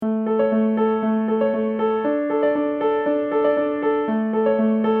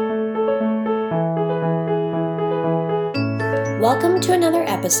to another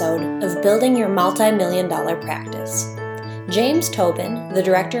episode of Building Your Multi-Million-Dollar Practice. James Tobin, the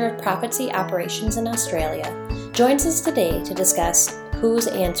Director of ProfitSee Operations in Australia, joins us today to discuss who's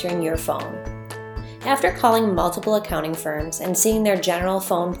answering your phone. After calling multiple accounting firms and seeing their general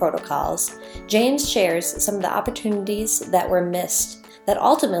phone protocols, James shares some of the opportunities that were missed that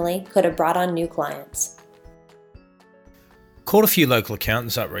ultimately could have brought on new clients. Called a few local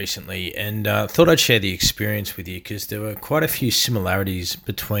accountants up recently and thought I'd share the experience with you because there were quite a few similarities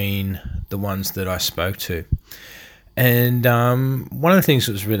between the ones that I spoke to. And one of the things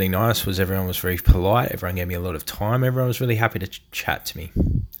that was really nice was everyone was very polite, everyone gave me a lot of time, everyone was really happy to chat to me.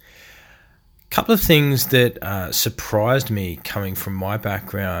 A couple of things that surprised me coming from my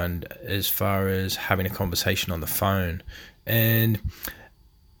background as far as having a conversation on the phone, and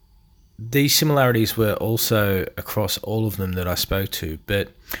these similarities were also across all of them that I spoke to,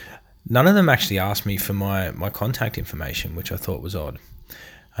 but none of them actually asked me for my contact information, which I thought was odd.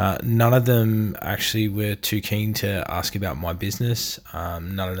 None of them actually were too keen to ask about my business.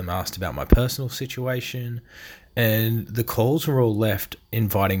 None of them asked about my personal situation. And the calls were all left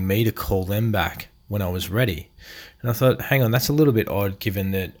inviting me to call them back when I was ready. And I thought, hang on, that's a little bit odd given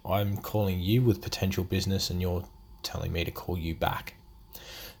that I'm calling you with potential business and you're telling me to call you back.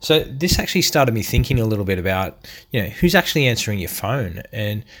 So this actually started me thinking a little bit about, who's actually answering your phone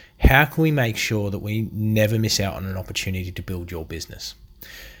and how can we make sure that we never miss out on an opportunity to build your business?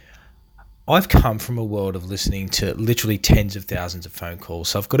 I've come from a world of listening to literally tens of thousands of phone calls,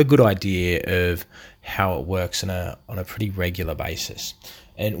 so I've got a good idea of how it works on a pretty regular basis.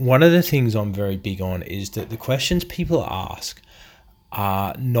 And one of the things I'm very big on is that the questions people ask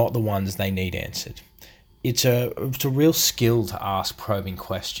are not the ones they need answered. It's a real skill to ask probing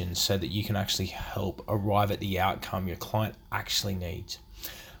questions so that you can actually help arrive at the outcome your client actually needs.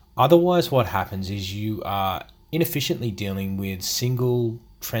 Otherwise, what happens is you are inefficiently dealing with single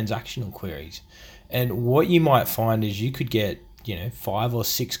transactional queries. And what you might find is you could get, 5 or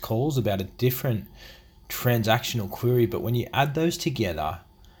 6 calls about a different transactional query, but when you add those together,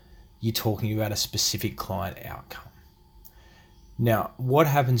 you're talking about a specific client outcome. Now, what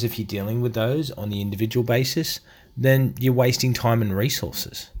happens if you're dealing with those on the individual basis? Then you're wasting time and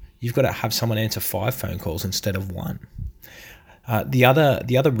resources. You've got to have someone answer 5 phone calls instead of 1. The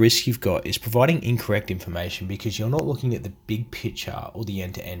other risk you've got is providing incorrect information because you're not looking at the big picture or the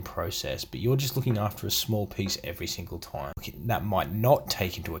end-to-end process, but you're just looking after a small piece every single time. That might not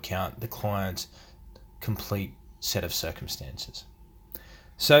take into account the client's complete set of circumstances.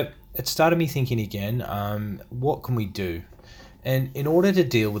 So it started me thinking again, what can we do? And in order to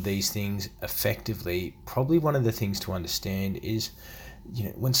deal with these things effectively, probably one of the things to understand is,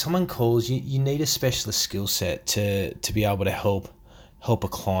 when someone calls, you need a specialist skill set to be able to help a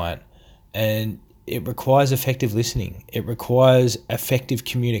client. And it requires effective listening. It requires effective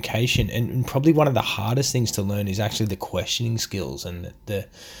communication. And probably one of the hardest things to learn is actually the questioning skills and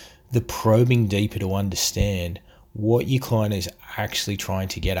the probing deeper to understand what your client is actually trying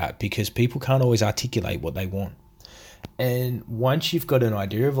to get at, because people can't always articulate what they want. And once you've got an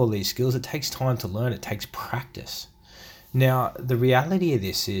idea of all these skills, it takes time to learn. It takes practice. Now, the reality of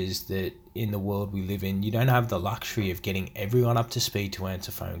this is that in the world we live in, you don't have the luxury of getting everyone up to speed to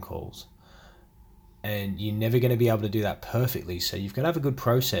answer phone calls. And you're never going to be able to do that perfectly. So you've got to have a good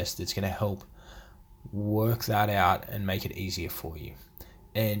process that's going to help work that out and make it easier for you.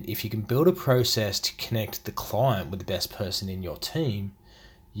 And if you can build a process to connect the client with the best person in your team,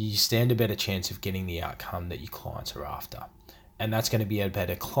 you stand a better chance of getting the outcome that your clients are after. And that's going to be a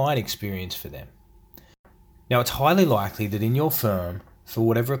better client experience for them. Now, it's highly likely that in your firm, for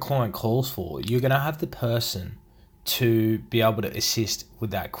whatever a client calls for, you're going to have the person to be able to assist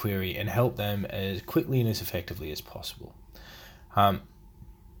with that query and help them as quickly and as effectively as possible.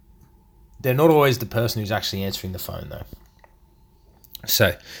 They're not always the person who's actually answering the phone, though.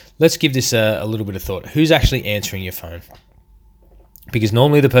 So let's give this a little bit of thought. Who's actually answering your phone? Because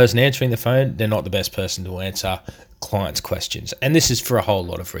normally the person answering the phone, they're not the best person to answer clients' questions. And this is for a whole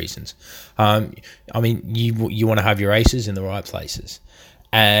lot of reasons. You want to have your aces in the right places.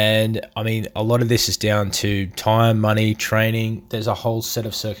 And a lot of this is down to time, money, training. There's a whole set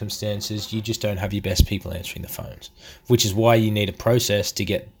of circumstances. You just don't have your best people answering the phones, which is why you need a process to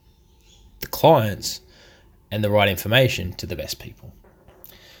get the clients and the right information to the best people.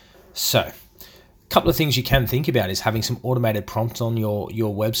 So, couple of things you can think about is having some automated prompts on your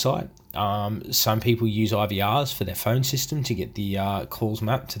website. Some people use IVRs for their phone system to get the calls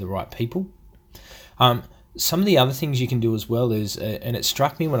mapped to the right people. Some of the other things you can do as well is, and it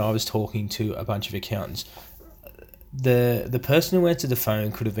struck me when I was talking to a bunch of accountants, the person who answered the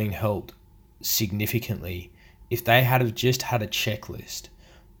phone could have been helped significantly if they had have just had a checklist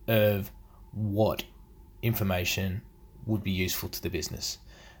of what information would be useful to the business.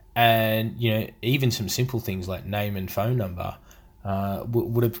 And, even some simple things like name and phone number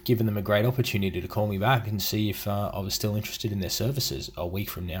would have given them a great opportunity to call me back and see if I was still interested in their services a week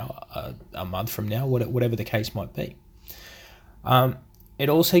from now, a month from now, whatever the case might be. It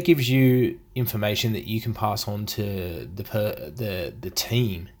also gives you information that you can pass on to the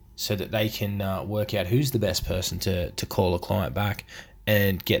team so that they can work out who's the best person to call a client back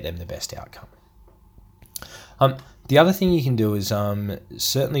and get them the best outcome. The other thing you can do is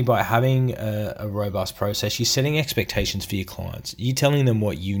certainly by having a robust process, you're setting expectations for your clients. You're telling them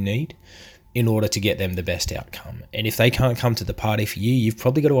what you need in order to get them the best outcome. And if they can't come to the party for you, you've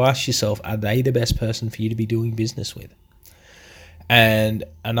probably got to ask yourself, are they the best person for you to be doing business with? And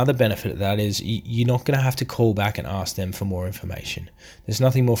another benefit of that is you're not going to have to call back and ask them for more information. There's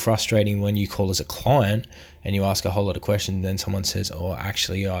nothing more frustrating when you call as a client and you ask a whole lot of questions and then someone says, oh,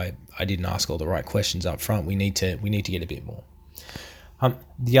 actually, I didn't ask all the right questions up front. We need to get a bit more.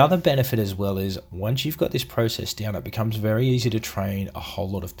 The other benefit as well is once you've got this process down, it becomes very easy to train a whole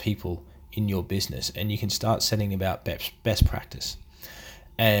lot of people in your business, and you can start setting about best practice.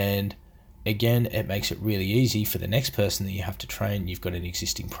 And again, it makes it really easy for the next person that you have to train. You've got an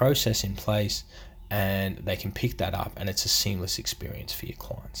existing process in place and they can pick that up, and it's a seamless experience for your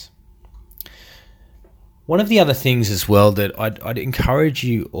clients. One of the other things as well that I'd encourage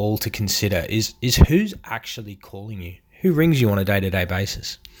you all to consider is who's actually calling you? Who rings you on a day-to-day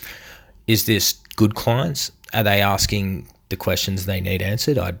basis? Is this good clients? Are they asking the questions they need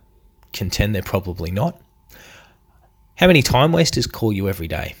answered? I'd contend they're probably not. How many time wasters call you every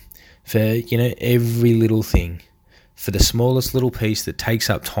day? For every little thing, for the smallest little piece that takes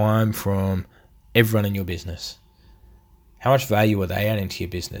up time from everyone in your business. How much value are they adding to your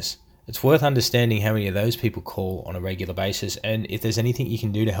business? It's worth understanding how many of those people call on a regular basis, and if there's anything you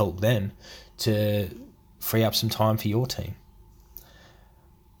can do to help them to free up some time for your team.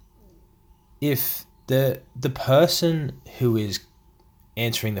 If the person who is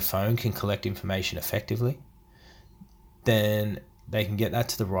answering the phone can collect information effectively, then they can get that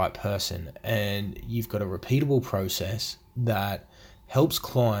to the right person, and you've got a repeatable process that helps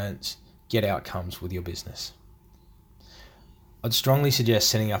clients get outcomes with your business. I'd strongly suggest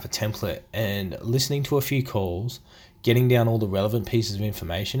setting up a template and listening to a few calls, getting down all the relevant pieces of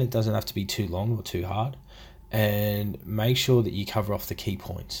information. It doesn't have to be too long or too hard, and make sure that you cover off the key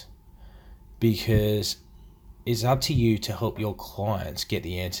points, because it's up to you to help your clients get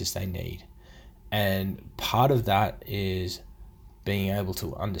the answers they need. And part of that is being able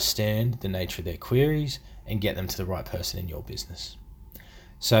to understand the nature of their queries and get them to the right person in your business.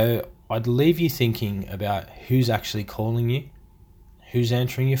 So I'd leave you thinking about who's actually calling you, who's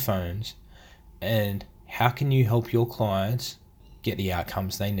answering your phones, and how can you help your clients get the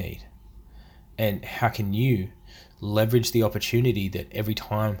outcomes they need? And how can you leverage the opportunity that every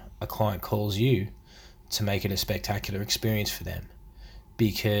time a client calls you to make it a spectacular experience for them?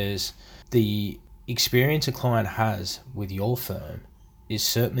 Because the experience a client has with your firm is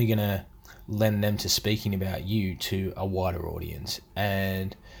certainly going to lend them to speaking about you to a wider audience,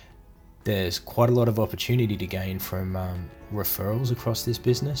 and there's quite a lot of opportunity to gain from referrals across this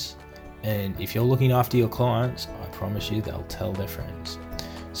business. And if you're looking after your clients, I promise you they'll tell their friends.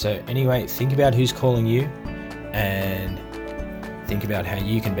 So anyway, think about who's calling you and think about how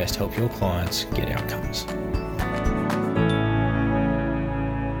you can best help your clients get outcomes.